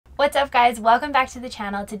What's up guys, welcome back to the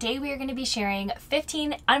channel. Today we are going to be sharing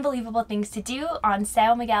 15 unbelievable things to do on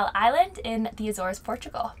São Miguel Island in the Azores,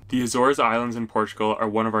 Portugal. The Azores Islands in Portugal are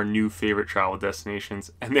one of our new favorite travel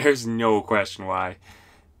destinations, and there's no question why.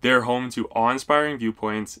 They're home to awe-inspiring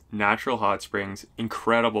viewpoints, natural hot springs,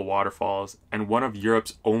 incredible waterfalls, and one of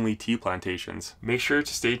Europe's only tea plantations. Make sure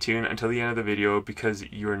to stay tuned until the end of the video because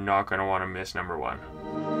you're not going to want to miss number one.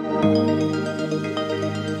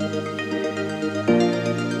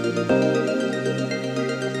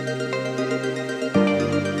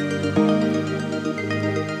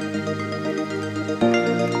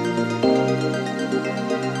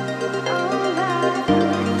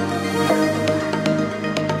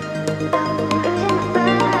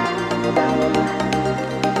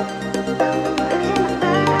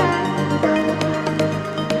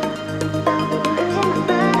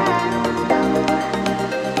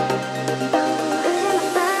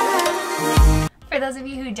 For those of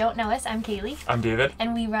you who don't know us, I'm Kaylee. I'm David.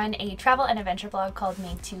 And we run a travel and adventure blog called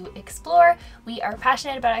Made to Explore. We are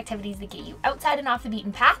passionate about activities that get you outside and off the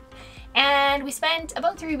beaten path. And we spent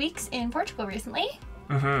about 3 weeks in Portugal recently.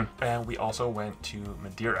 And we also went to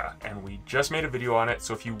Madeira, and we just made a video on it.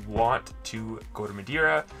 So if you want to go to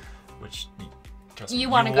Madeira, which you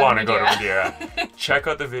want to go to Madeira, check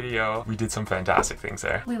out the video. We did some fantastic things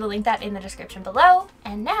there. We will link that in the description below.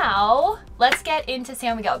 And now let's get into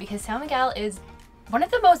São Miguel, because São Miguel is one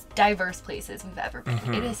of the most diverse places we've ever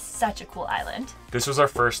been. It is such a cool island. This was our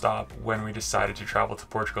first stop when we decided to travel to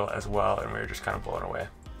Portugal as well, and we were just kind of blown away.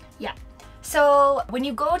 Yeah. So when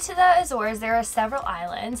you go to the Azores, there are several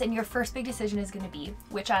islands, and your first big decision is going to be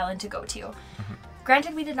which island to go to.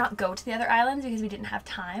 Granted, we did not go to the other islands because we didn't have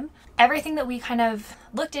time. Everything that we kind of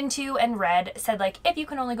looked into and read said, like, if you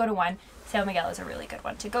can only go to one, São Miguel is a really good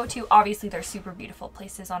one to go to. Obviously, there's super beautiful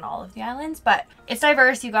places on all of the islands, but it's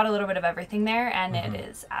diverse. You got a little bit of everything there, and it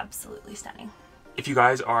is absolutely stunning. If you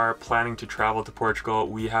guys are planning to travel to Portugal,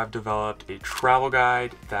 we have developed a travel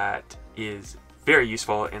guide that is very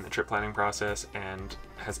useful in the trip planning process and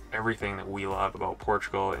has everything that we love about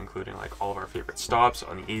Portugal, including like all of our favorite stops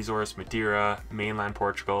on the Azores, Madeira, mainland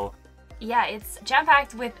Portugal. Yeah, it's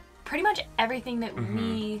jam-packed with pretty much everything that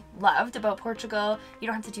we loved about Portugal. You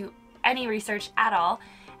don't have to do any research at all,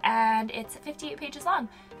 and it's 58 pages long.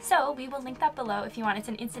 So we will link that below if you want. It's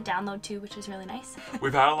an instant download too, which is really nice.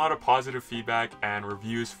 We've had a lot of positive feedback and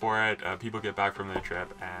reviews for it. People get back from their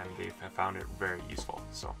trip and they've found it very useful.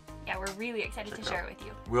 So yeah, we're really excited to share it with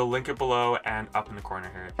you. We'll link it below and up in the corner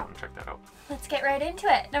here if you want to check that out. Let's get right into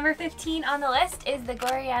it. Number 15 on the list is the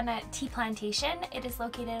Gorreana Tea Plantation. It is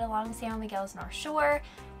located along São Miguel's north shore,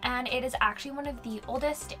 and it is actually one of the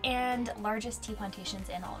oldest and largest tea plantations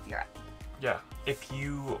in all of Europe. Yeah, if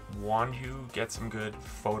you want to get some good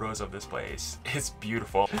photos of this place, it's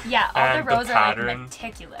beautiful. Yeah, all the rows are like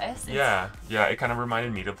meticulous. Yeah, it kind of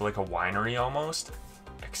reminded me of like a winery almost,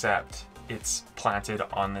 except it's planted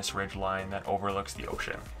on this ridge line that overlooks the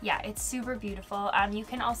ocean. Yeah, it's super beautiful. You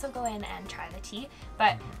can also go in and try the tea,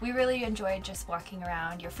 but we really enjoyed just walking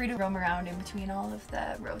around. You're free to roam around in between all of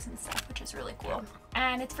the rows and stuff, which is really cool.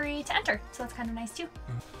 And it's free to enter, so it's kind of nice too.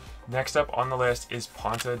 Next up on the list is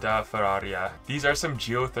Ponta da Ferraria. These are some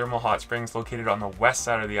geothermal hot springs located on the west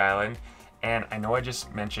side of the island. And I know I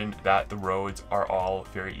just mentioned that the roads are all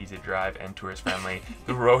very easy to drive and tourist friendly.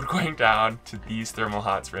 The road going down to these thermal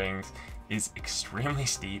hot springs is extremely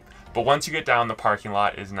steep, but once you get down, the parking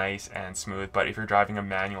lot is nice and smooth. But if you're driving a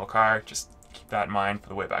manual car, just keep that in mind for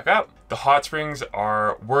the way back up. The hot springs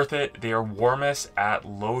are worth it. They are warmest at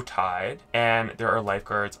low tide, and there are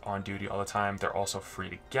lifeguards on duty all the time. They're also free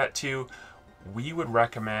to get to. We would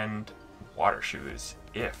recommend water shoes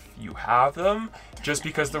if you have them, just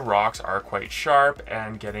because the rocks are quite sharp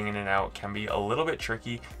and getting in and out can be a little bit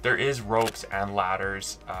tricky. There is ropes and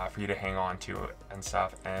ladders for you to hang on to and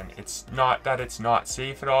stuff, and it's not that it's not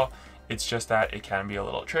safe at all, it's just that it can be a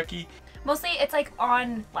little tricky. Mostly it's like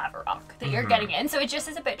on lava rock that you're getting in, so it just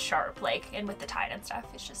is a bit sharp, like, and with the tide and stuff,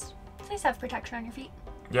 it's nice to have protection on your feet.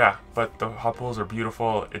 Yeah, but the hot pools are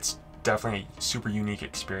beautiful. It's definitely a super unique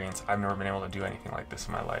experience. I've never been able to do anything like this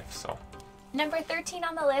in my life, so. Number 13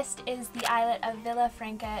 on the list is the islet of Vila,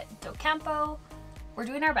 Franca do Campo. We're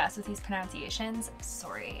doing our best with these pronunciations.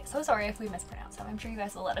 So sorry if we mispronounce them. I'm sure you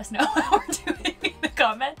guys will let us know how we're doing in the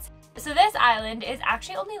comments. So this island is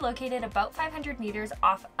actually only located about 500 meters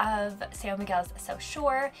off of São Miguel's south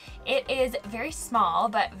shore. It is very small,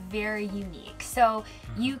 but very unique. So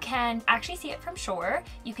you can actually see it from shore.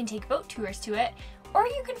 You can take boat tours to it, or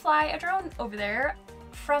you can fly a drone over there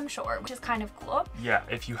from shore, which is kind of cool. Yeah,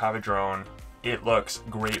 if you have a drone, it looks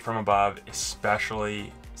great from above,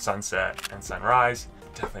 especially sunset and sunrise.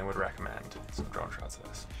 Definitely would recommend some drone shots of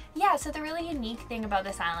this. Yeah, so the really unique thing about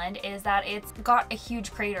this island is that it's got a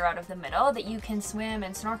huge crater out of the middle that you can swim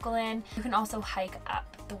and snorkel in. You can also hike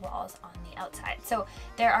up the walls on the outside. So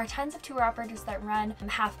there are tons of tour operators that run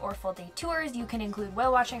half or full day tours. You can include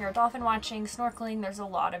whale watching or dolphin watching, snorkeling. There's a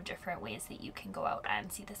lot of different ways that you can go out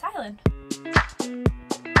and see this island.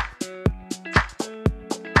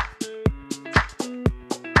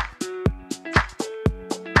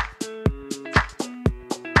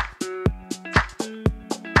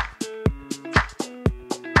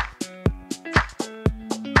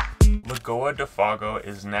 Lagoa de Fogo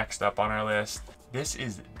is next up on our list. This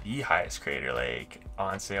is the highest crater lake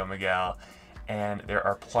on São Miguel, and there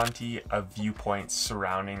are plenty of viewpoints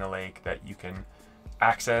surrounding the lake that you can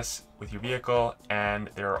access with your vehicle,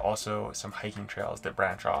 and there are also some hiking trails that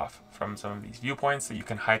branch off from some of these viewpoints that you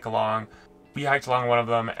can hike along. We hiked along one of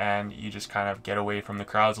them, and you just kind of get away from the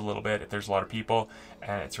crowds a little bit if there's a lot of people,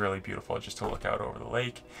 and it's really beautiful just to look out over the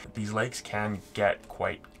lake. These lakes can get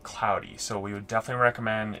quite cloudy, so we would definitely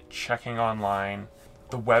recommend checking online.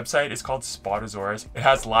 The website is called Spot Azores. It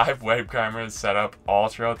has live web cameras set up all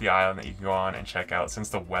throughout the island that you can go on and check out. Since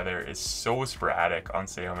the weather is so sporadic on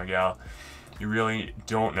São Miguel, you really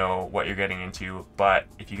don't know what you're getting into, but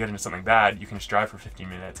if you get into something bad, you can just drive for 15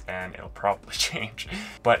 minutes and it'll probably change.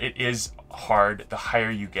 But it is hard. The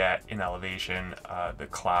higher you get in elevation, the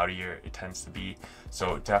cloudier it tends to be.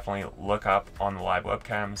 So definitely look up on the live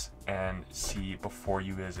webcams and see before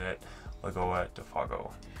you visit Lagoa de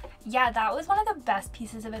Fogo. Yeah, that was one of the best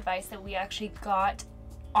pieces of advice that we actually got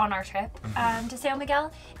on our trip to São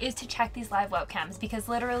Miguel, is to check these live webcams, because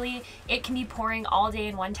literally it can be pouring all day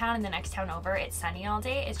in one town and the next town over it's sunny all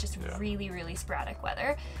day. It's just really sporadic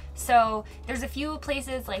weather. So there's a few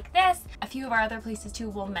places like this, a few of our other places too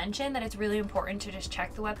will mention that it's really important to just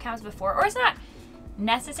check the webcams before, or it's not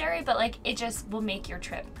necessary, but like it just will make your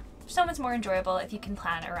trip so much more enjoyable if you can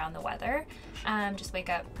plan around the weather. Just wake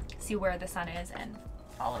up, see where the sun is, and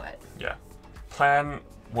follow it. Yeah.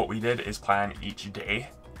 What we did is plan each day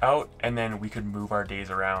out, and then we could move our days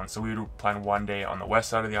around. So we would plan one day on the west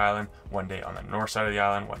side of the island, one day on the north side of the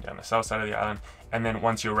island, one day on the south side of the island, and then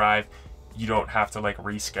once you arrive, you don't have to like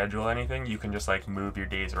reschedule anything. You can just like move your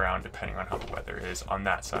days around depending on how the weather is on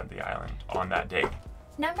that side of the island on that day.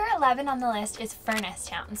 Number 11 on the list is Furnace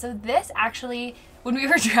Town. So this actually, when we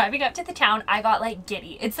were driving up to the town, I got like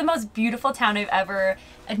giddy. It's the most beautiful town I've ever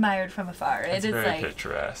admired from afar. It's it is very like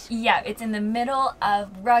picturesque. Yeah, it's in the middle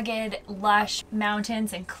of rugged, lush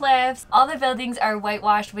mountains and cliffs. All the buildings are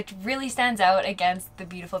whitewashed, which really stands out against the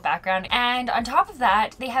beautiful background. And on top of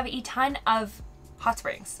that, they have a ton of hot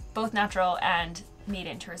springs, both natural and made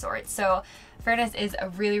into resorts. So Furnace is a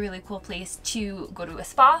really cool place to go to a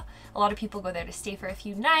spa. A lot of people go there to stay for a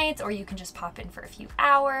few nights, or you can just pop in for a few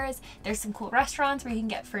hours. There's some cool restaurants where you can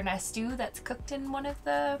get Furnace stew that's cooked in one of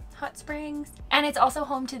the hot springs. And it's also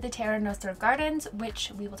home to the Terra Nostra gardens,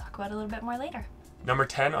 which we will talk about a little bit more later. Number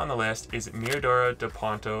 10 on the list is Miradouro da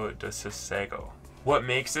Ponta de Sossego. What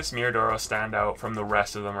makes this Miradouro stand out from the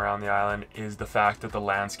rest of them around the island is the fact that the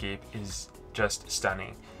landscape is just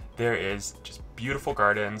stunning. There is just beautiful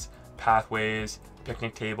gardens, pathways,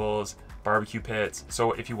 picnic tables, barbecue pits.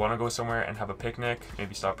 So if you want to go somewhere and have a picnic,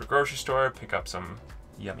 maybe stop at a grocery store, pick up some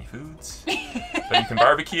yummy foods that you can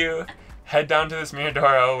barbecue, head down to this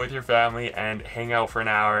Miradouro with your family and hang out for an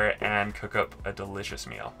hour and cook up a delicious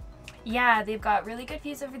meal. Yeah, they've got really good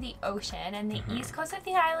views over the ocean, and the east coast of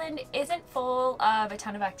the island isn't full of a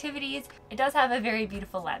ton of activities. It does have a very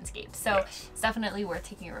beautiful landscape, so it's definitely worth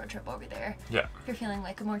taking a road trip over there. Yeah. If you're feeling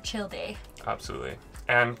like a more chill day. Absolutely.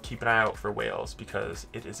 And keep an eye out for whales, because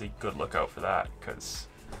it is a good lookout for that, because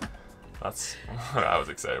that's what I was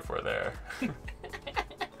excited for there.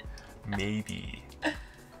 Maybe.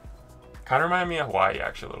 Kind of reminded me of Hawaii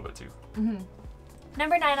actually a little bit too.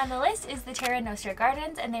 Number 9 on the list is the Terra Nostra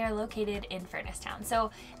Gardens, and they are located in Furnace Town. So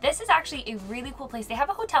this is actually a really cool place. They have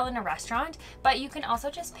a hotel and a restaurant, but you can also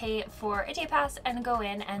just pay for a day pass and go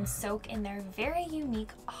in and soak in their very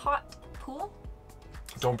unique hot pool.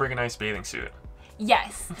 Don't bring a nice bathing suit.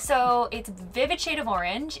 Yes, so it's vivid shade of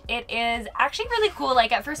orange. It is actually really cool.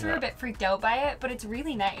 Like at first we were a bit freaked out by it, but it's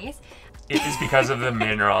really nice. It is because of the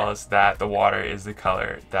minerals that the water is the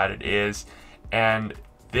color that it is, and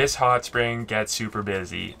this hot spring gets super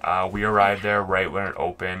busy. We arrived there right when it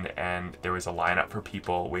opened, and there was a lineup for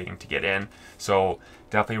people waiting to get in. So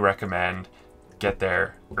definitely recommend get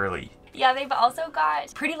there early. Yeah, they've also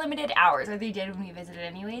got pretty limited hours, or they did when we visited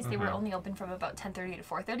anyways. They were only open from about 10:30 to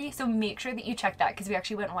 4:30. So make sure that you check that, because we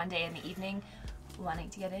actually went one day in the evening wanting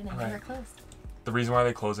to get in, and they were closed. The reason why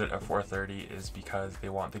they close it at 4:30 is because they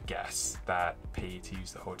want the guests that pay to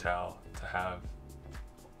use the hotel to have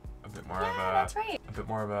a bit more that's right. a bit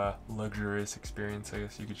more of a luxurious experience, I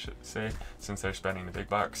guess you could say, since they're spending the big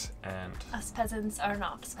bucks, and us peasants are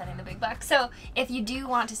not spending the big bucks. So if you do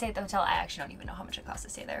want to stay at the hotel, I actually don't even know how much it costs to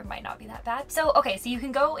stay there. It might not be that bad. So okay, so you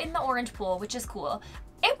can go in the orange pool, which is cool.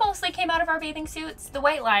 It mostly came out of our bathing suits. The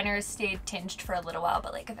white liners stayed tinged for a little while,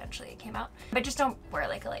 but like eventually it came out. But just don't wear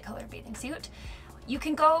like a light colored bathing suit. You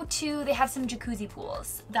can go to, they have some jacuzzi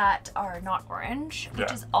pools that are not orange,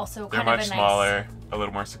 which is also kind of a nice... They're much smaller, a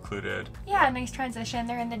little more secluded. Yeah, a nice transition.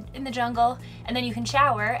 They're in the jungle, and then you can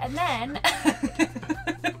shower, and then...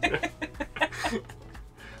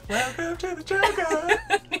 Welcome to the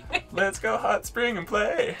jungle! Let's go hot spring and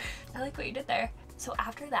play! I like what you did there. So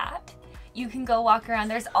after that, you can go walk around.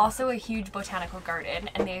 There's also a huge botanical garden,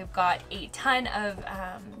 and they've got a ton of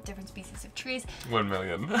different species of trees. 1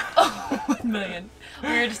 million. Oh, 1 million. We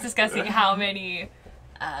were just discussing how many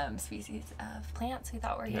species of plants we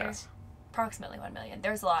thought were here. Yes. Approximately 1 million.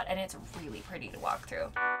 There's a lot, and it's really pretty to walk through.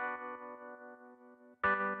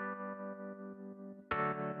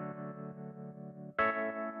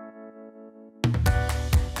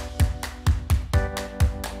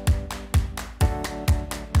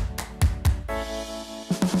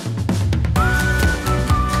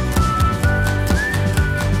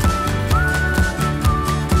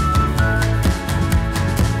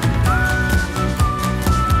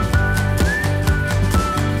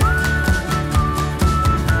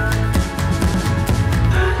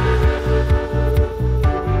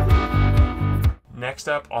 Next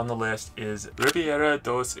up on the list is Ribeira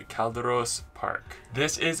dos Caldeirões Park.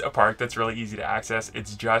 This is a park that's really easy to access.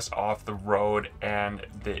 It's just off the road, and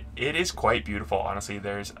it is quite beautiful, honestly.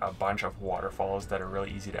 There's a bunch of waterfalls that are really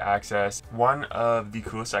easy to access. One of the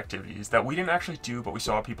coolest activities that we didn't actually do, but we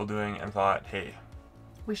saw people doing and thought, hey,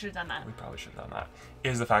 we should have done that. We probably should have done that,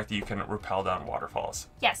 is the fact that you can rappel down waterfalls.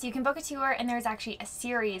 Yes, you can book a tour, and there's actually a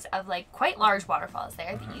series of like quite large waterfalls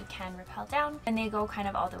there that you can rappel down, and they go kind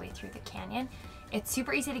of all the way through the canyon. It's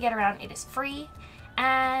super easy to get around. It is free,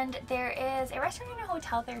 and there is a restaurant and a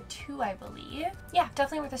hotel there too, I believe. Yeah,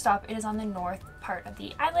 definitely worth a stop. It is on the north part of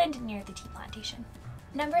the island near the tea plantation.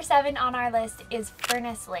 Number 7 on our list is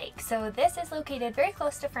Furnace Lake. So this is located very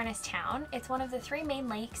close to Furnace town. It's one of the 3 main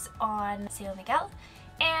lakes on São Miguel,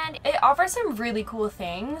 and it offers some really cool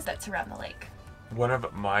things that surround the lake. One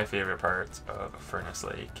of my favorite parts of Furnace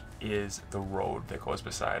Lake is the road that goes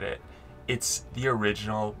beside it. It's the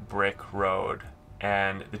original brick road,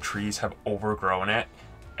 and the trees have overgrown it,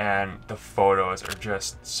 and the photos are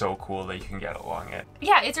just so cool that you can get along it.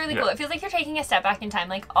 Yeah, it's really cool. It feels like you're taking a step back in time.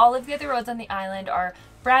 Like, all of the other roads on the island are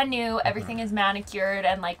brand new, everything is manicured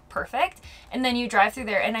and like perfect, and then you drive through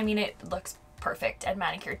there, and I mean, it looks perfect and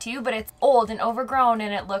manicured too, but it's old and overgrown,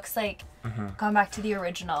 and it looks like gone back to the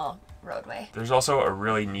original roadway. There's also a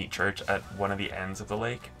really neat church at one of the ends of the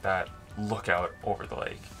lake that look out over the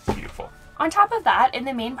lake. It's beautiful. On top of that, in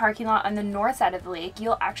the main parking lot on the north side of the lake,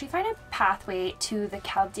 you'll actually find a pathway to the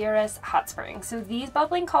Caldeirões hot springs. So these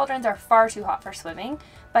bubbling cauldrons are far too hot for swimming,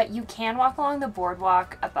 but you can walk along the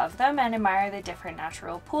boardwalk above them and admire the different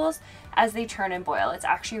natural pools as they churn and boil. It's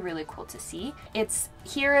actually really cool to see. It's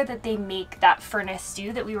here that they make that furnace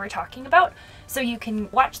stew that we were talking about. So you can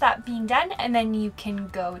watch that being done, and then you can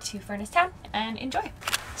go to Furnace Town and enjoy.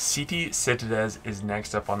 Sete Cidades is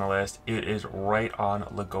next up on the list. It is right on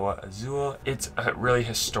Lagoa Azul. It's a really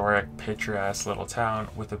historic, picturesque little town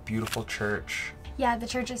with a beautiful church. Yeah, the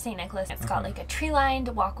Church of St. Nicholas. It's got like a tree-lined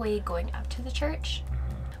walkway going up to the church.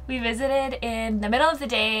 We visited in the middle of the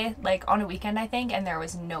day, like on a weekend, I think, and there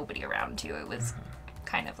was nobody around too. It was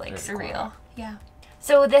kind of like very surreal. quiet. Yeah.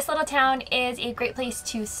 So this little town is a great place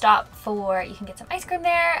to stop for. You can get some ice cream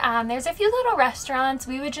there. There's a few little restaurants.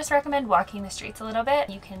 We would just recommend walking the streets a little bit.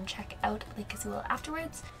 You can check out Lake Azul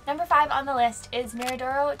afterwards. Number 5 on the list is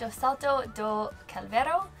Miradouro do Salto do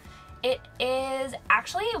Cavalo. It is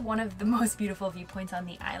actually one of the most beautiful viewpoints on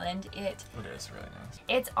the island. It is really nice.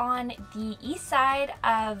 It's on the east side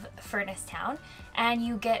of Furnace Town, and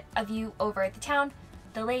you get a view over the town,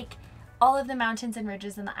 the lake, all of the mountains and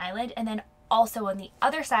ridges in the island, and then also on the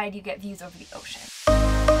other side you get views over the ocean.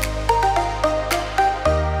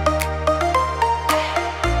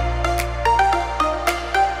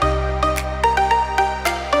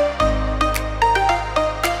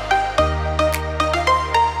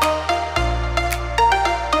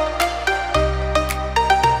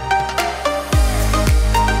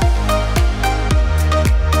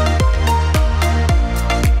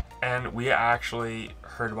 We actually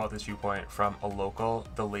heard about this viewpoint from a local.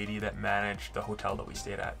 The lady that managed the hotel that we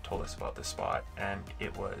stayed at told us about this spot, and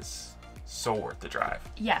it was so worth the drive.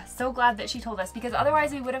 Yeah, so glad that she told us, because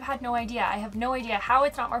otherwise we would have had no idea. I have no idea how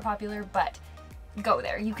it's not more popular, but go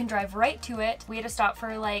there. You can drive right to it. We had to stop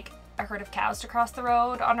for like a herd of cows to cross the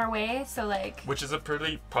road on our way, so like... Which is a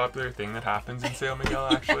pretty popular thing that happens in São Miguel,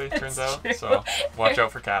 actually, yeah, turns out. true. So watch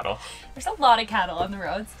out for cattle. There's a lot of cattle on the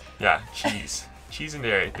roads. Yeah, cheese. Cheese and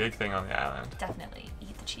dairy, big thing on the island. Definitely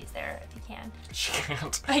eat the cheese there if you can. She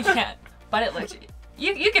can't. I can't, but it looks...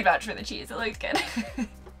 You can vouch for the cheese, it looks good.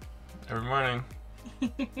 Every morning,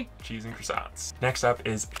 cheese and croissants. Next up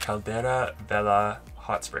is Caldera Vela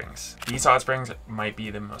Hot Springs. These hot springs might be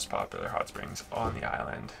the most popular hot springs on the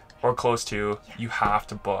island, or close to. You have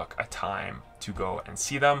to book a time to go and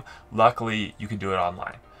see them. Luckily, you can do it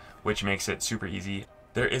online, which makes it super easy.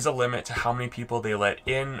 There is a limit to how many people they let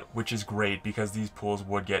in, which is great because these pools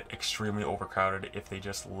would get extremely overcrowded if they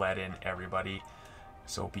just let in everybody.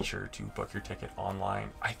 So be sure to book your ticket online.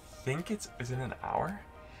 I think is it an hour?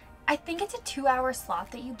 I think it's a 2-hour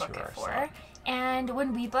slot that you book it for. Slot. And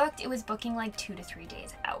when we booked, it was booking like 2 to 3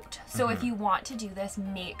 days out. So if you want to do this,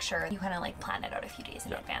 make sure you kind of like plan it out a few days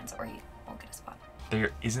in advance or you won't get a spot.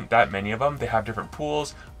 There isn't that many of them. They have different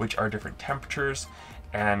pools, which are different temperatures,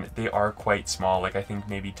 and they are quite small. Like I think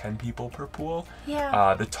maybe 10 people per pool.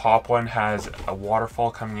 Yeah. The top one has a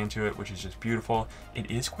waterfall coming into it, which is just beautiful.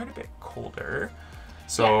 It is quite a bit colder.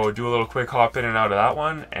 So do a little quick hop in and out of that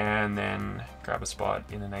one and then grab a spot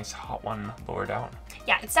in a nice hot one lower down.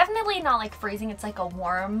 Yeah, it's definitely not like freezing. It's like a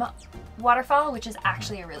warm waterfall, which is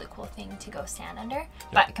actually a really cool thing to go stand under.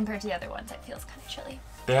 But compared to the other ones, it feels kind of chilly.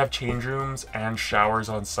 They have change rooms and showers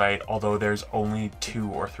on site, although there's only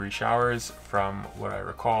 2 or 3 showers from what I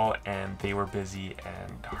recall, and they were busy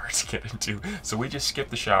and hard to get into. So we just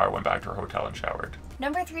skipped the shower, went back to our hotel and showered.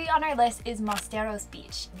 Number 3 on our list is Mosteiros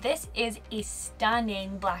Beach. This is a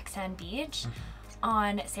stunning black sand beach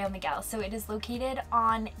on São Miguel. So it is located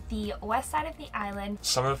on the west side of the island.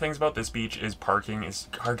 Some of the things about this beach is parking is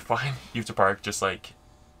hard to find. You have to park just like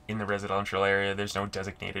in the residential area. There's no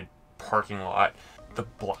designated parking lot. The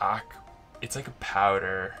black, it's like a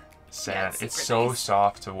powder sand. Yeah, it's so nice.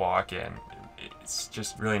 soft to walk in. It's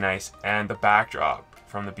just really nice. And the backdrop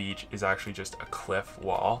from the beach is actually just a cliff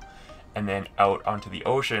wall. And then out onto the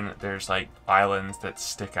ocean, there's like islands that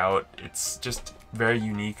stick out. It's just very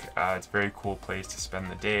unique. It's a very cool place to spend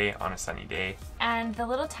the day on a sunny day. And the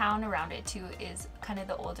little town around it too is kind of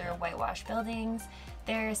the older whitewash buildings.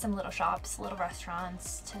 There's some little shops, little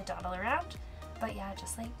restaurants to dawdle around. But yeah,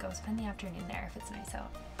 just like go spend the afternoon there if it's nice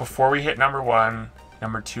out. Before we hit number 1,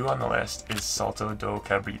 number 2 on the list is Salto do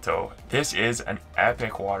Cabrito. This is an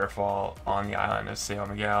epic waterfall on the island of São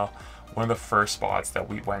Miguel. One of the first spots that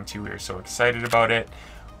we went to. We were so excited about it.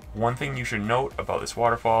 One thing you should note about this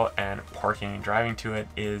waterfall and parking and driving to it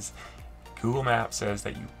is Google Maps says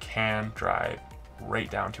that you can drive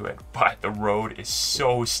right down to it, but the road is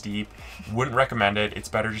so steep. Wouldn't recommend it. It's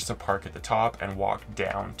better just to park at the top and walk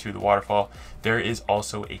down to the waterfall. There is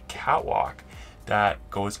also a catwalk that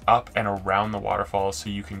goes up and around the waterfall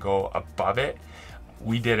so you can go above it.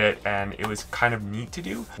 We did it and it was kind of neat to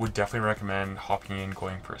do. Would definitely recommend hopping in,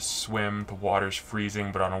 going for a swim. The water's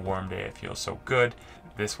freezing, but on a warm day it feels so good.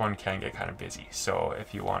 This one can get kind of busy, so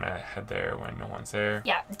if you want to head there when no one's there.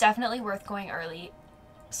 Yeah, definitely worth going early.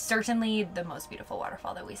 Certainly the most beautiful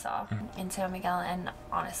waterfall that we saw in São Miguel, and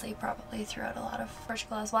honestly probably throughout a lot of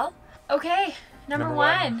Portugal as well. Okay, number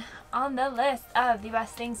one on the list of the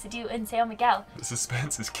best things to do in São Miguel. The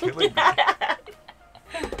suspense is killing me.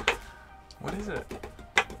 What is it?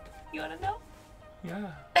 You want to know?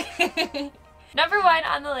 Yeah. Number 1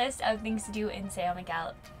 on the list of things to do in São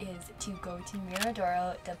Miguel is to go to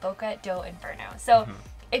Miradouro da Boca do Inferno. So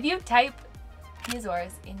if you type the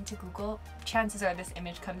Azores into Google, chances are this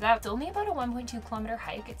image comes up. It's only about a 1.2 kilometer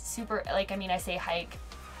hike. It's super, like, I mean, I say hike,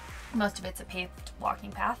 most of it's a paved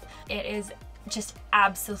walking path. It is just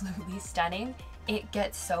absolutely stunning. It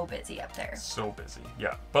gets so busy up there. So busy,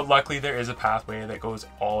 yeah. But luckily there is a pathway that goes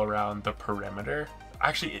all around the perimeter.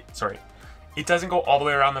 Actually, it doesn't go all the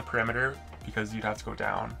way around the perimeter because you'd have to go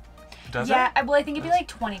down. Does it? Yeah, well, I think it'd be like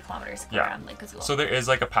 20 kilometers around Lake Azul. So there is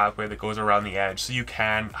like a pathway that goes around the edge, so you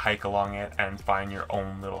can hike along it and find your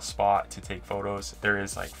own little spot to take photos. There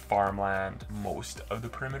is like farmland most of the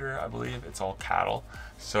perimeter, I believe. It's all cattle.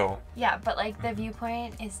 So yeah, but like the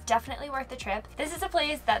viewpoint is definitely worth the trip. This is a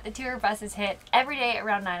place that the tour buses hit every day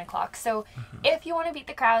around 9 o'clock. So if you want to beat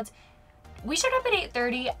the crowds, we showed up at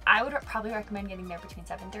 8:30. I would probably recommend getting there between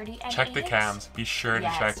 7:30 and 8. Check the cams. Be sure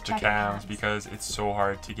to check the cams because it's so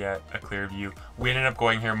hard to get a clear view. We ended up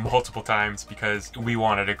going here multiple times because we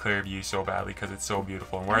wanted a clear view so badly because it's so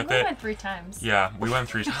beautiful and worth it. We went 3 times. Yeah, we went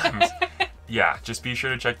 3 times. Yeah, just be sure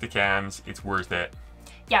to check the cams. It's worth it.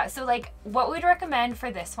 Yeah, so like what we'd recommend for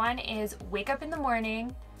this one is wake up in the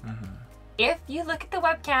morning. if you look at the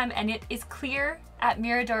webcam and it is clear at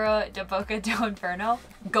Miradouro da Boca do Inferno,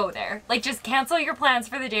 go there. Like, just cancel your plans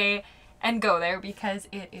for the day and go there, because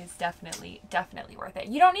it is definitely worth it.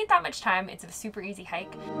 You don't need that much time. It's a super easy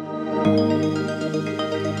hike.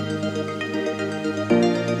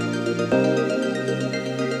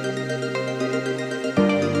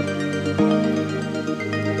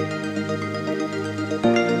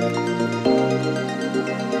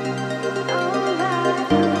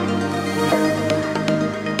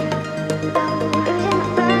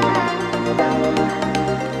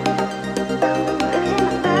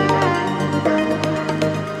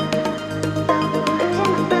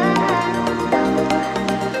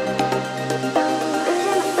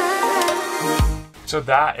 So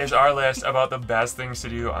that is our list about the best things to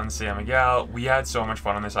do on São Miguel. We had so much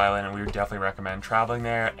fun on this island, and we would definitely recommend traveling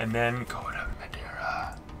there and then go to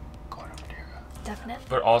Madeira. Definitely.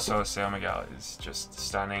 But also São Miguel is just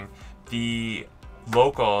stunning. The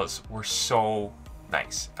locals were so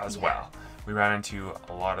nice as well. We ran into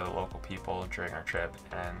a lot of the local people during our trip,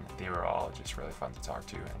 and they were all just really fun to talk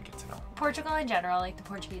to and get to know. Portugal in general, like the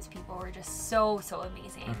Portuguese people were just so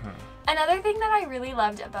amazing. Another thing that I really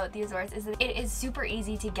loved about the Azores is that it is super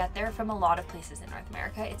easy to get there from a lot of places in North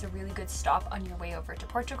America. It's a really good stop on your way over to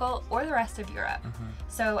Portugal or the rest of Europe.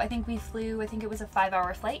 So I think we flew, I think it was a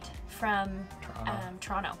 5-hour flight from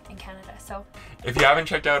Toronto in Canada. So if you haven't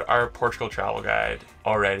checked out our Portugal travel guide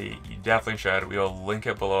already, you definitely should. We will link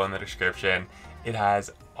it below in the description. It has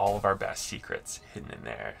all of our best secrets hidden in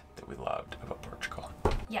there that we loved about Portugal.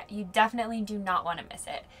 Yeah, you definitely do not want to miss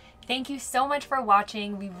it. Thank you so much for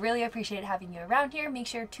watching. We really appreciate having you around here. Make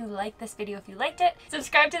sure to like this video if you liked it,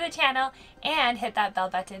 subscribe to the channel, and hit that bell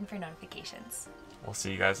button for notifications. We'll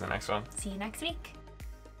see you guys in the next one. See you next week.